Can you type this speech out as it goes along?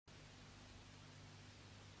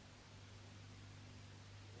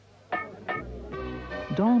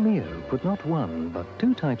Dolmio put not one, but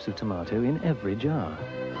 2 types of tomato in every jar,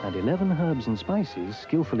 and 11 herbs and spices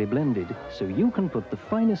skillfully blended so you can put the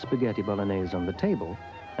finest spaghetti bolognese on the table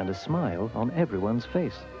and a smile on everyone's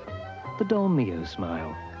face. The Dolmio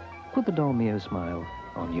smile. Put the Dolmio smile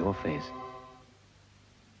on your face.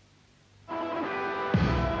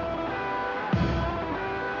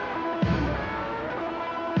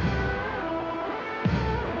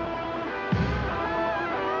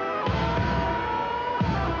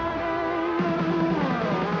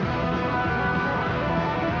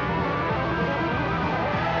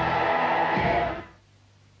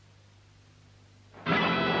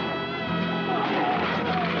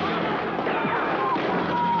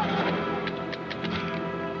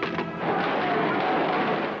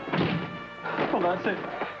 That's it.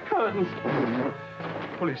 Curtains.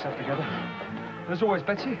 Pull yourself together. As always,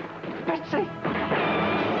 Betsy. Betsy!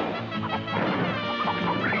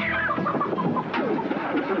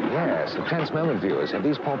 Yes, a tense moment, viewers. Have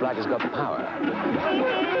these poor blackers got the power?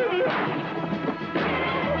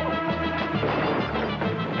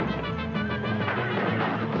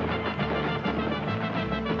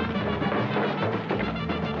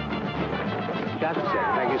 Just a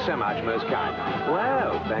second. Thank you so much, most kind.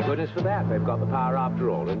 Well, thank goodness for that. They've got the power after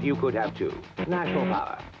all, and you could have too. National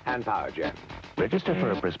Power and Powergen. Register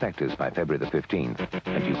for a prospectus by February the 15th,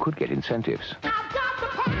 and you could get incentives. I've got the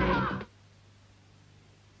power!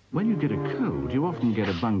 When you get a cold, you often get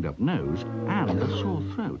a bunged-up nose and a sore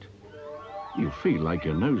throat. You feel like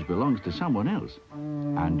your nose belongs to someone else,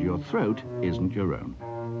 and your throat isn't your own.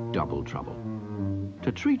 Double trouble.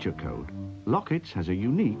 To treat your cold, Lockets has a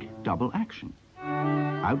unique double action.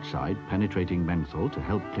 Outside, penetrating menthol to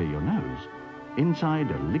help clear your nose.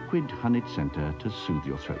 Inside, a liquid honeyed center to soothe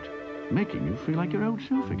your throat, making you feel like your old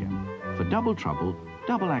self again. For double trouble,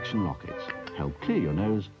 double action Lockets help clear your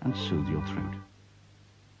nose and soothe your throat.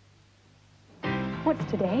 What's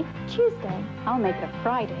today? Tuesday. I'll make it a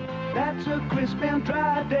Friday. That's a crisp and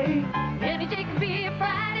dry day. Any day can be a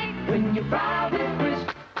Friday. When you fry with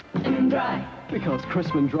crisp and dry. Because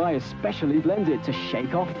crisp and dry is specially blended to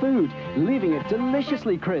shake off food, leaving it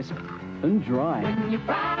deliciously crisp and dry. When you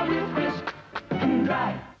fry with crisp and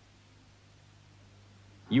dry.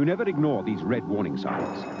 You never ignore these red warning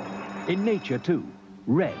signs. In nature, too,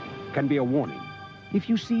 red can be a warning. If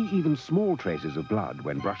you see even small traces of blood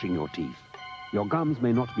when brushing your teeth, your gums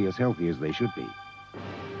may not be as healthy as they should be.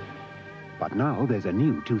 But now there's a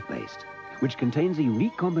new toothpaste, which contains a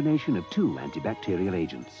unique combination of 2 antibacterial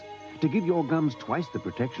agents to give your gums twice the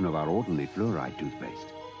protection of our ordinary fluoride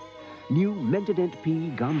toothpaste. New Mentadent P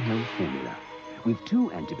Gum Health Formula, with 2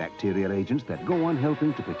 antibacterial agents that go on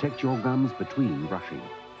helping to protect your gums between brushing.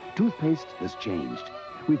 Toothpaste has changed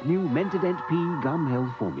with new Mentadent P Gum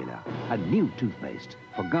Health Formula, a new toothpaste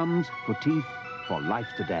for gums, for teeth, for life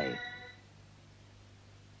today.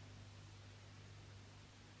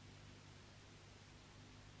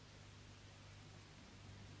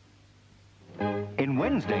 In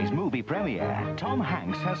Wednesday's movie premiere, Tom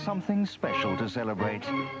Hanks has something special to celebrate.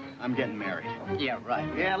 I'm getting married. Yeah, right.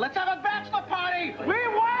 Yeah, let's have a bachelor party! We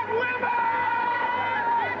want women!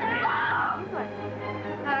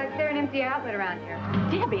 Is there an empty outlet around here?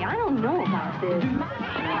 Debbie, I don't know about this.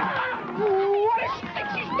 What is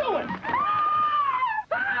she's doing?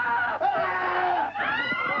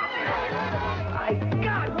 My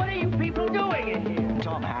God, what are you people doing in here?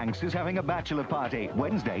 Tom Hanks is having a bachelor party,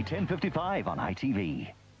 Wednesday, 10:55 on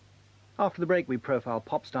ITV. After the break, we profile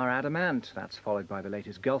pop star Adamant. That's followed by the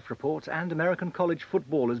latest Gulf reports and American college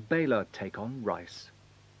footballers Baylor take on Rice.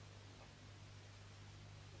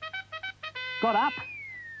 Got up,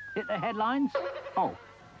 hit the headlines. Oh,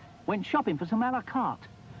 went shopping for some a la carte.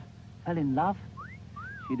 Fell in love.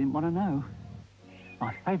 She didn't want to know.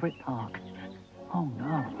 My favourite park. Oh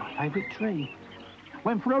no, my favourite tree.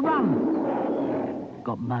 Went for a run.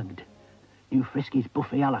 Got mugged. New Friskies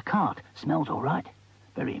Buffet a la carte. Smells all right.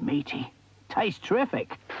 Very meaty. Tastes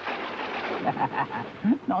terrific.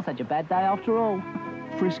 Not such a bad day after all.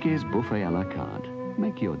 Friskies Buffet a la carte.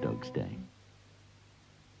 Make your dog's day.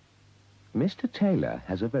 Mr. Taylor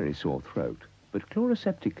has a very sore throat, but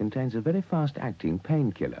Chloraseptic contains a very fast-acting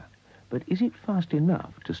painkiller. But is it fast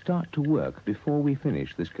enough to start to work before we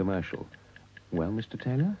finish this commercial? Well, Mr.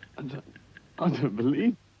 Taylor? I don't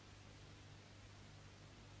believe.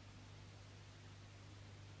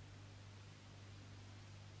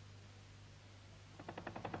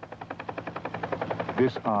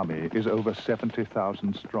 This army is over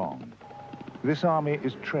 70,000 strong. This army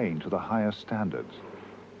is trained to the highest standards.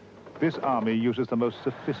 This army uses the most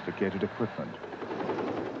sophisticated equipment.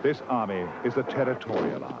 This army is the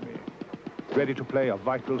Territorial Army. ready to play a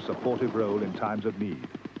vital, supportive role in times of need.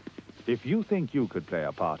 If you think you could play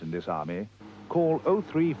a part in this army, call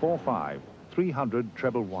 0345 300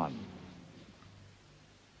 111.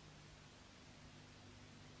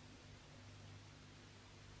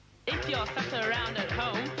 If you're sat around at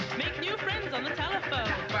home, make new friends on the telephone.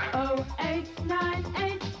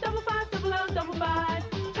 0898 550055.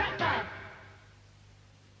 ChatBack.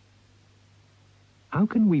 How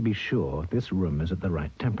can we be sure this room is at the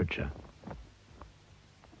right temperature?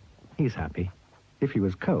 He's happy. If he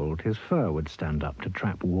was cold, his fur would stand up to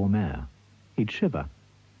trap warm air. He'd shiver.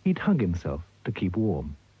 He'd hug himself to keep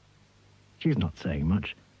warm. She's not saying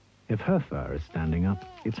much. If her fur is standing up,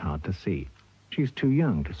 it's hard to see. She's too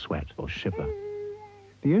young to sweat or shiver.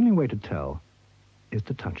 The only way to tell is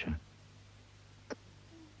to touch her.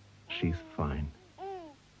 She's fine.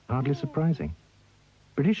 Hardly surprising.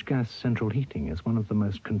 British Gas central heating is one of the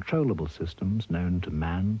most controllable systems known to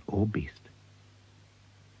man or beast.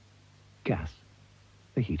 Gas,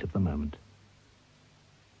 the heat of the moment.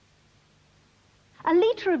 A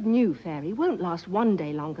litre of new Fairy won't last one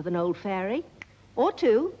day longer than old Fairy, or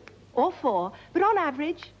 2, or 4, but on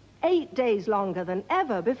average, 8 days longer than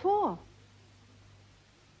ever before.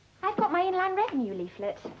 I've got my Inland Revenue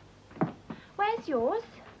leaflet. Where's yours?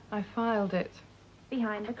 I filed it.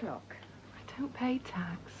 Behind the clock. I don't pay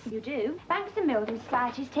tax. You do. Banks and building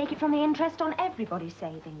societies take it from the interest on everybody's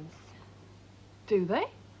savings. Do they?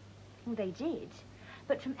 Well, they did.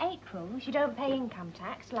 But from April, if you don't pay income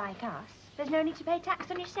tax, like us, there's no need to pay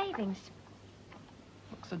tax on your savings.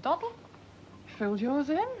 Looks a doddle. Filled yours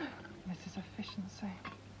in. Mrs. Efficiency.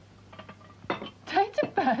 Date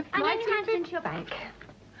of birth. And then you hand it into your bank.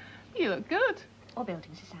 You look good. Or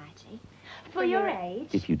building society. For your age.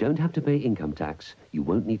 If you don't have to pay income tax, you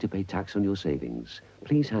won't need to pay tax on your savings.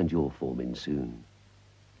 Please hand your form in soon.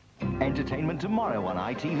 Entertainment tomorrow on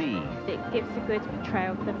ITV. It gives a good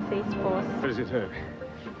portrayal of the police force. What does it hurt?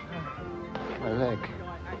 My leg.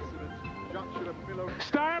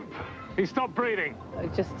 Stamp! He stopped breathing.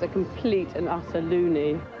 Just a complete and utter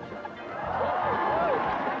loony.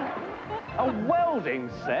 A welding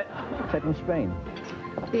set? Set in Spain.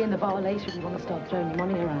 Be in the bar later if you want to start throwing your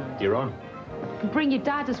money around. You're on. Bring your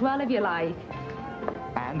dad as well if you like.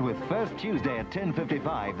 And with First Tuesday at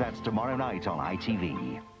 10:55, that's tomorrow night on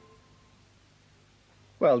ITV.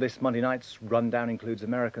 Well, this Monday night's rundown includes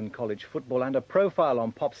American college football and a profile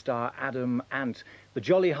on pop star Adam Ant, the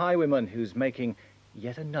jolly highwayman who's making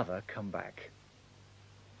yet another comeback.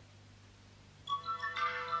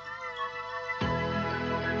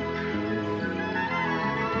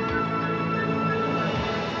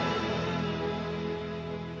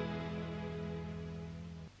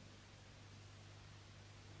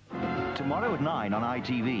 Tomorrow at 9 on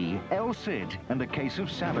ITV, El Cid and a case of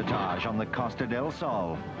sabotage on the Costa del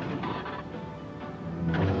Sol.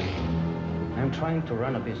 I'm trying to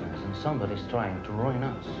run a business and somebody's trying to ruin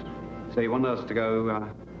us. So you want us to go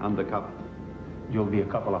undercover? You'll be a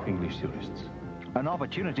couple of English tourists. An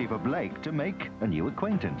opportunity for Blake to make a new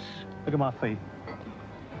acquaintance. Look at my feet.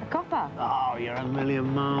 A copper. Oh, you're a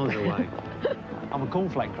million miles away. I'm a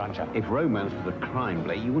cornflake cruncher. If romance was a crime,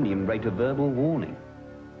 Blake, you wouldn't even rate a verbal warning.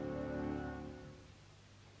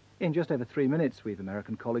 In just over 3 minutes, we've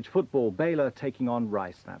American college football. Baylor taking on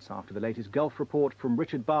Rice. That's after the latest Gulf report from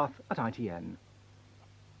Richard Bath at ITN.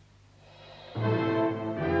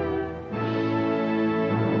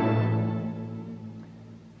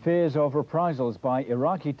 Fears of reprisals by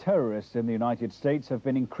Iraqi terrorists in the United States have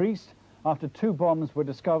been increased after 2 bombs were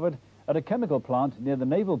discovered at a chemical plant near the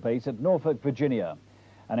naval base at Norfolk, Virginia.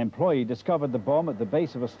 An employee discovered the bomb at the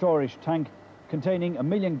base of a storage tank containing 1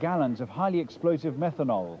 million gallons of highly explosive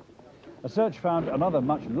methanol. A search found another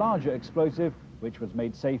much larger explosive, which was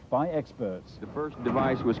made safe by experts. The first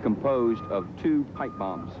device was composed of 2 pipe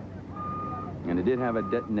bombs, and it did have a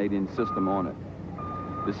detonating system on it.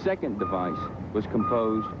 The second device was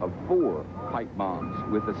composed of 4 pipe bombs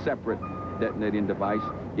with a separate detonating device.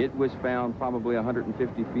 It was found probably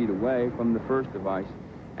 150 feet away from the first device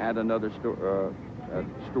at another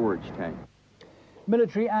storage tank.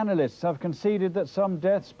 Military analysts have conceded that some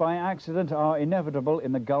deaths by accident are inevitable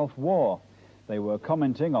in the Gulf War. They were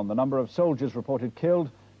commenting on the number of soldiers reported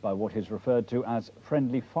killed by what is referred to as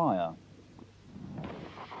friendly fire.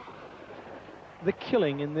 The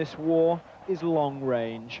killing in this war is long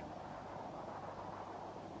range.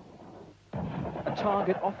 A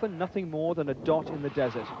target often nothing more than a dot in the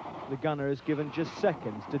desert. The gunner is given just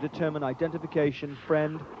seconds to determine identification,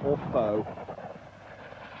 friend or foe.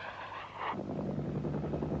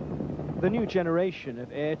 The new generation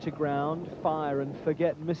of air-to-ground,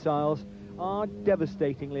 fire-and-forget missiles are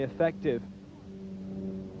devastatingly effective.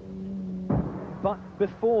 But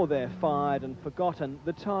before they're fired and forgotten,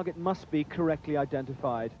 the target must be correctly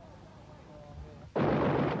identified.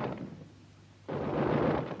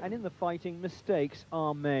 And in the fighting, mistakes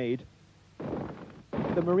are made.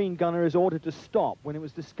 The Marine gunner is ordered to stop when it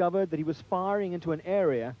was discovered that he was firing into an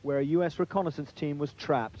area where a US reconnaissance team was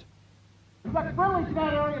trapped. We've got friendlies in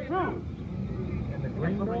that area, too.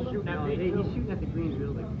 He's shooting at the green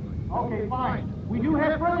building. Okay, fine. We do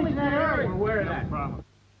have friendlies in that area. We're aware of that.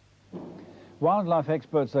 Wildlife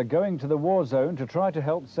experts are going to the war zone to try to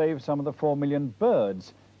help save some of the 4 million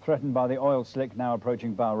birds threatened by the oil slick now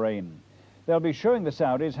approaching Bahrain. They'll be showing the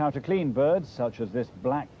Saudis how to clean birds such as this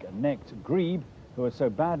black-necked grebe, who are so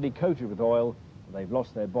badly coated with oil that they've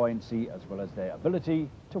lost their buoyancy as well as their ability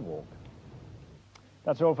to walk.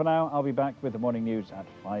 That's all for now. I'll be back with the morning news at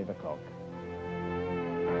 5 o'clock.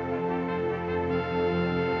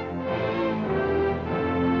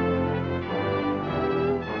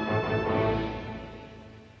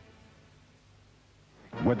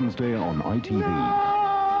 Wednesday on ITV.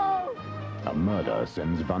 A murder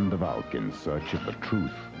sends Van der Valk in search of the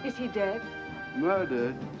truth. Is he dead?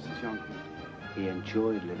 Murdered, Mrs. Youngkin. He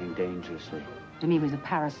enjoyed living dangerously. And he was a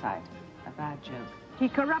parasite. A bad joke. He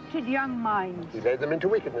corrupted young minds. He led them into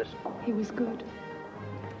wickedness. He was good.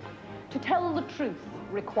 To tell the truth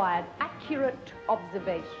required accurate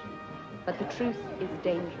observation, but the truth is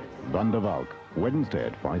dangerous. Van der Valk, Wednesday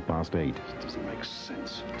at 8:05. Doesn't make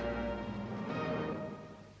sense.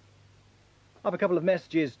 I have a couple of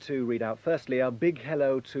messages to read out. Firstly, a big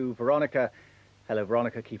hello to Veronica. Hello,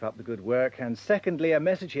 Veronica, keep up the good work. And secondly, a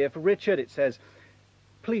message here for Richard. It says,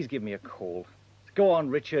 please give me a call. Go on,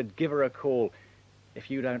 Richard, give her a call.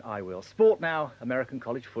 If you don't, I will. Sport now, American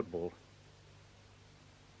college football.